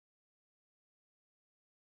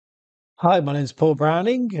Hi, my name's Paul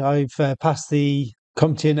Browning. I've passed the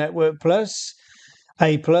CompTIA Network Plus,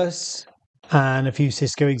 A Plus, and a few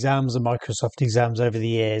Cisco exams and Microsoft exams over the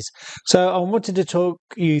years. So I wanted to talk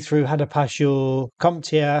you through how to pass your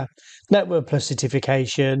CompTIA Network Plus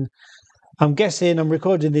certification. I'm guessing I'm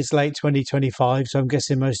recording this late 2025, so I'm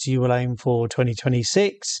guessing most of you will aim for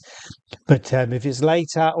 2026. But if it's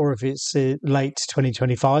later or if it's late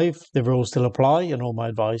 2025, the rules still apply and all my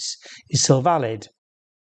advice is still valid.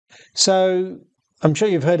 So I'm sure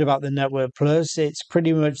you've heard about the Network Plus. It's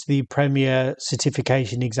pretty much the premier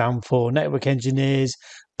certification exam for network engineers,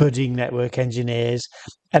 budding network engineers,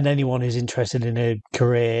 and anyone who's interested in a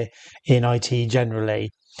career in IT generally.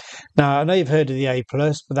 Now, I know you've heard of the A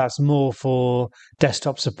Plus, but that's more for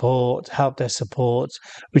desktop support, help desk support,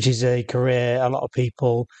 which is a career a lot of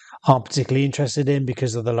people aren't particularly interested in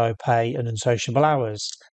because of the low pay and unsociable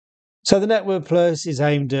hours. So the Network Plus is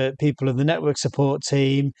aimed at people in the network support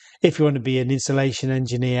team. If you want to be an installation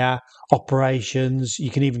engineer, operations, you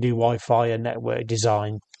can even do Wi-Fi and network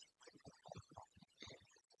design.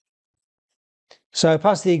 So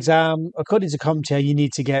pass the exam. According to CompTIA, you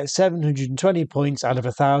need to get 720 points out of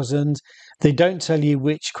 1,000. They don't tell you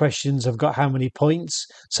which questions have got how many points,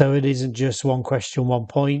 so it isn't just one question, 1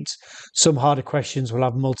 point. Some harder questions will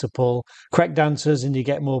have multiple correct answers and you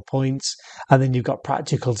get more points. And then you've got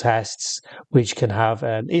practical tests, which can have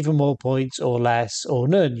even more points or less or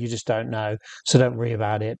none. You just don't know, so don't worry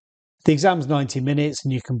about it. The exam's 90 minutes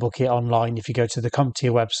and you can book it online. If you go to the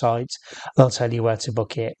CompTIA website, they'll tell you where to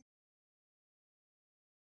book it.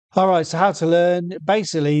 All right, so how to learn.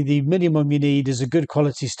 Basically, the minimum you need is a good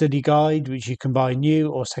quality study guide, which you can buy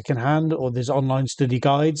new or secondhand, or there's online study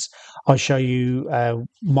guides. I'll show you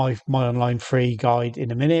my online free guide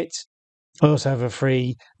in a minute. I also have a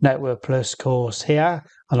free Network Plus course here,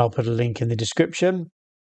 and I'll put a link in the description.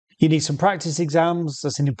 You need some practice exams.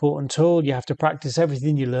 That's an important tool. You have to practice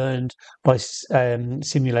everything you learned by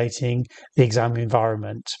simulating the exam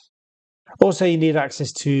environment. Also, you need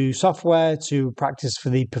access to software to practice for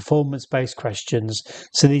the performance-based questions.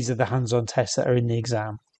 So these are the hands-on tests that are in the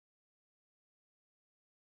exam.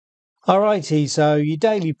 Alrighty, so your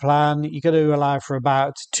daily plan, you're going to allow for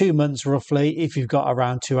about 2 months roughly, if you've got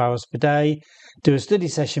around 2 hours per day. Do a study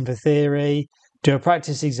session for theory, do a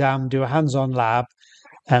practice exam, do a hands-on lab,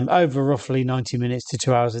 over roughly 90 minutes to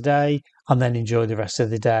 2 hours a day, and then enjoy the rest of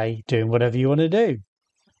the day doing whatever you want to do.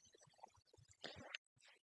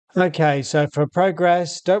 Okay, so for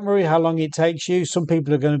progress, don't worry how long it takes you. Some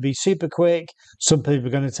people are going to be super quick, some people are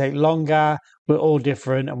going to take longer. We're all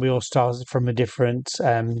different and we all start from a different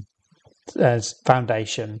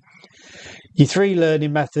foundation. Your 3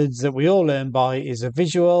 learning methods that we all learn by is a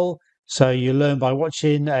visual. So you learn by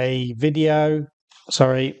watching a video.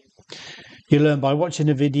 You learn by watching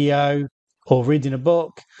a video or reading a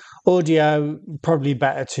book. Audio, probably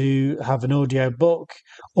better to have an audio book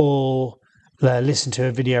or listen to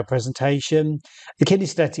a video presentation. The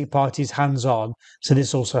kinesthetic part is hands-on, so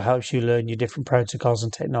this also helps you learn your different protocols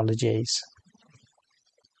and technologies.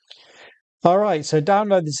 All right, so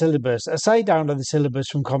download the syllabus. I say download the syllabus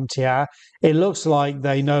from CompTIA. It looks like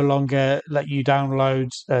they no longer let you download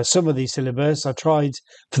some of these syllabus. I tried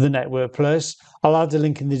for the Network Plus. I'll add a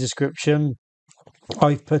link in the description.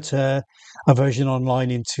 I've put a version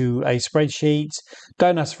online into a spreadsheet.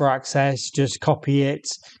 Don't ask for access, just copy it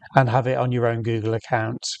and have it on your own Google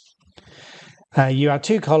account. You have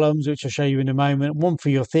 2 columns, which I'll show you in a moment, one for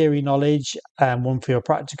your theory knowledge and one for your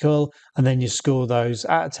practical, and then you score those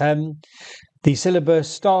out of 10. The syllabus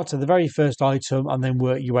starts at the very first item and then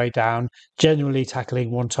work your way down, generally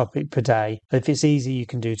tackling 1 topic per day. If it's easy, you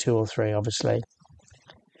can do 2 or 3, obviously.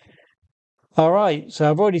 All right, so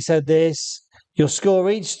I've already said this. You'll score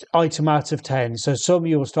each item out of 10. So some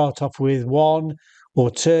you'll start off with 1 or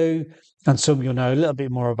 2, and some you'll know a little bit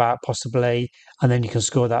more about possibly, and then you can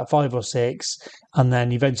score that 5 or 6, and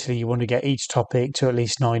then eventually you want to get each topic to at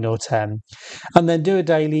least 9 or 10. And then do a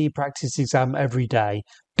daily practice exam every day.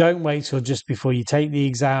 Don't wait till just before you take the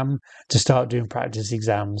exam to start doing practice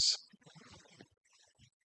exams.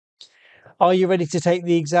 Are you ready to take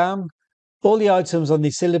the exam? All the items on the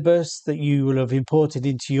syllabus that you will have imported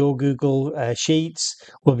into your Google Sheets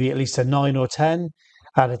will be at least a 9 or 10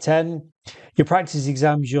 out of 10. Your practice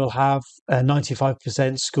exams, you'll have a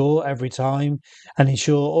 95% score every time and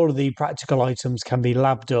ensure all of the practical items can be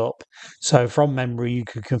labbed up. So from memory, you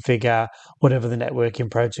can configure whatever the networking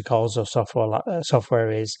protocols or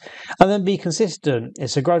software is. And then be consistent.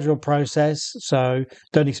 It's a gradual process, so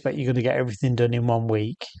don't expect you're going to get everything done in 1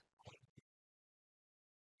 week.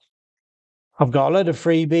 I've got a load of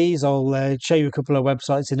freebies. I'll show you a couple of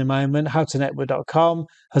websites in a moment. HowToNetwork.com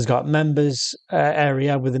has got members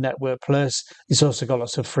area with the Network Plus. It's also got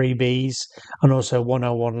lots of freebies, and also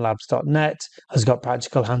 101labs.net has got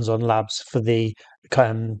practical hands-on labs for the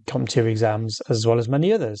CompTIA exams, as well as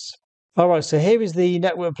many others. All right, so here is the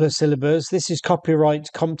Network Plus syllabus. This is copyright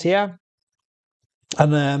CompTIA.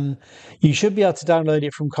 And you should be able to download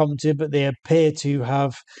it from CompTIA, but they appear to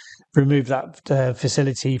have removed that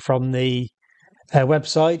facility from the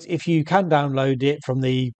website. If you can download it from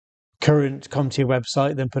the current CompTIA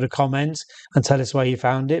website, then put a comment and tell us where you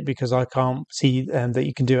found it, because I can't see that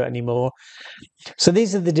you can do it anymore. So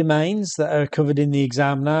these are the domains that are covered in the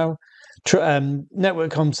exam now.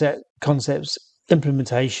 Network concepts,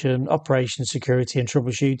 implementation, operation, security, and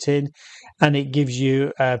troubleshooting, and it gives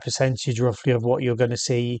you a percentage roughly of what you're going to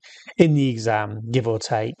see in the exam, give or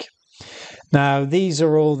take. Now, these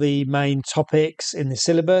are all the main topics in the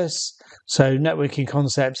syllabus. So networking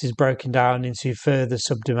concepts is broken down into further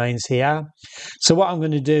subdomains here. So what I'm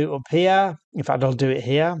going to do up here, in fact, I'll do it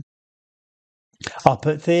here. I'll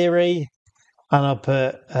put theory and I'll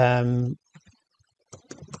put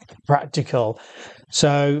practical.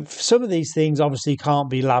 So some of these things obviously can't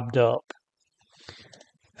be labbed up.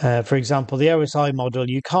 For example, the OSI model,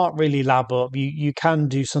 you can't really lab up. You can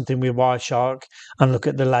do something with Wireshark and look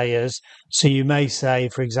at the layers. So you may say,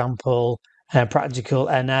 for example, practical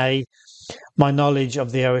NA, my knowledge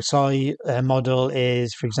of the OSI model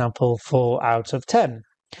is, for example, 4 out of 10.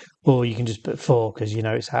 Or you can just put 4 because you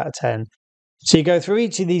know it's out of 10. So you go through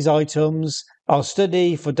each of these items. I'll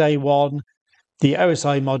study for day 1 the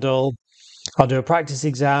OSI model. I'll do a practice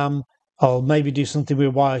exam. I'll maybe do something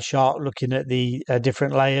with Wireshark, looking at the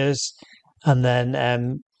different layers, and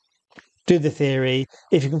then do the theory.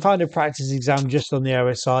 If you can find a practice exam just on the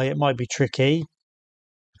OSI, it might be tricky.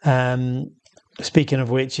 Speaking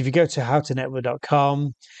of which, if you go to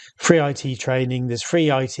howtonetwork.com, free IT training, there's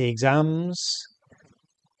free IT exams.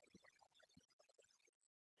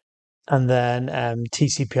 And then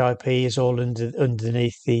TCP/IP is all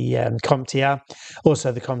underneath the CompTIA,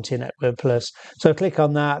 also the CompTIA Network Plus. So click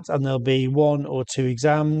on that, and there'll be 1 or 2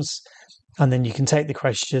 exams, and then you can take the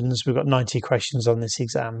questions. We've got 90 questions on this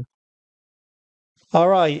exam. All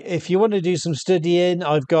right, if you want to do some studying,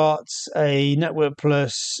 I've got a Network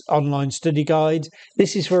Plus online study guide.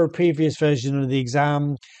 This is for a previous version of the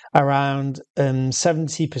exam. Around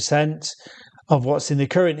 70% of what's in the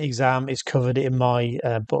current exam is covered in my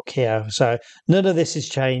book here. So none of this has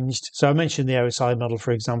changed. So I mentioned the OSI model,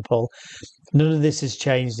 for example. None of this has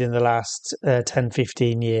changed in the last 10,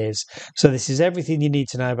 15 years. So this is everything you need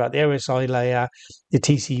to know about the OSI layer, the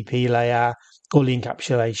TCP layer, all the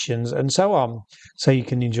encapsulations, and so on. So you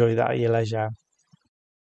can enjoy that at your leisure.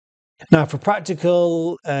 Now, for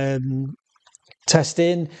practical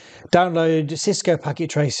testing, download Cisco Packet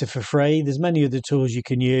Tracer for free. There's many other tools you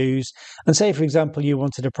can use. And say, for example, you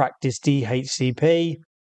wanted to practice DHCP,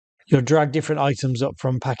 you'll drag different items up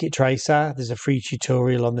from Packet Tracer. There's a free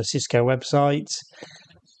tutorial on the Cisco website.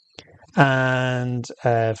 And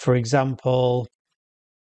for example,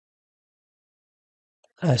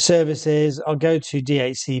 services, I'll go to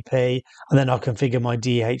DHCP and then I'll configure my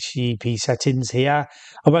DHCP settings here.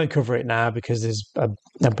 I won't cover it now because there's a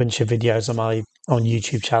bunch of videos on my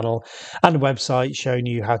YouTube channel and a website showing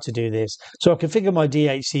you how to do this. So I'll configure my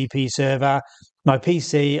DHCP server. My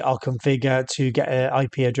PC, I'll configure to get an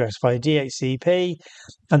IP address via DHCP,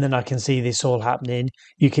 and then I can see this all happening.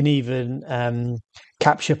 You can even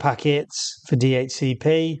capture packets for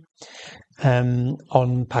DHCP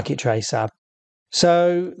on Packet Tracer.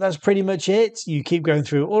 So that's pretty much it. You keep going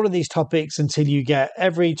through all of these topics until you get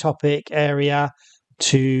every topic area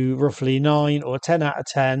to roughly 9 or 10 out of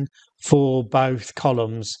 10 for both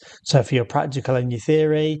columns. So for your practical and your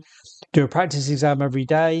theory, do a practice exam every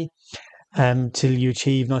day till you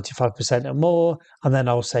achieve 95% or more, and then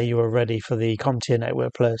I'll say you are ready for the CompTIA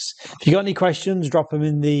Network Plus. If you've got any questions, drop them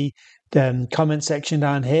in the comment section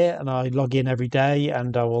down here, and I log in every day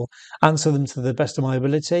and I will answer them to the best of my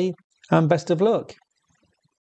ability. And best of luck.